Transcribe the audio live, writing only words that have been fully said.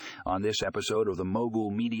On this episode of the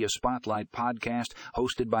Mogul Media Spotlight podcast,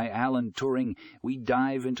 hosted by Alan Turing, we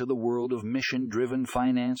dive into the world of mission-driven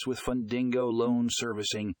finance with Fundingo loan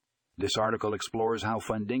servicing. This article explores how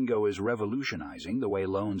Fundingo is revolutionizing the way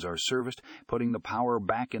loans are serviced, putting the power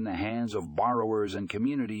back in the hands of borrowers and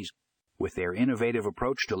communities. With their innovative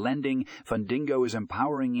approach to lending, Fundingo is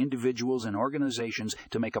empowering individuals and organizations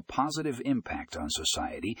to make a positive impact on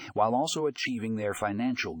society while also achieving their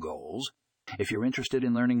financial goals. If you're interested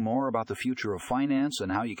in learning more about the future of finance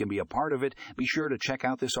and how you can be a part of it, be sure to check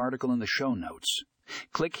out this article in the show notes.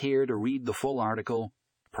 Click here to read the full article.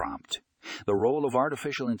 Prompt: the role of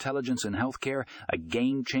artificial intelligence in healthcare, a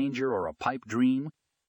game changer or a pipe dream?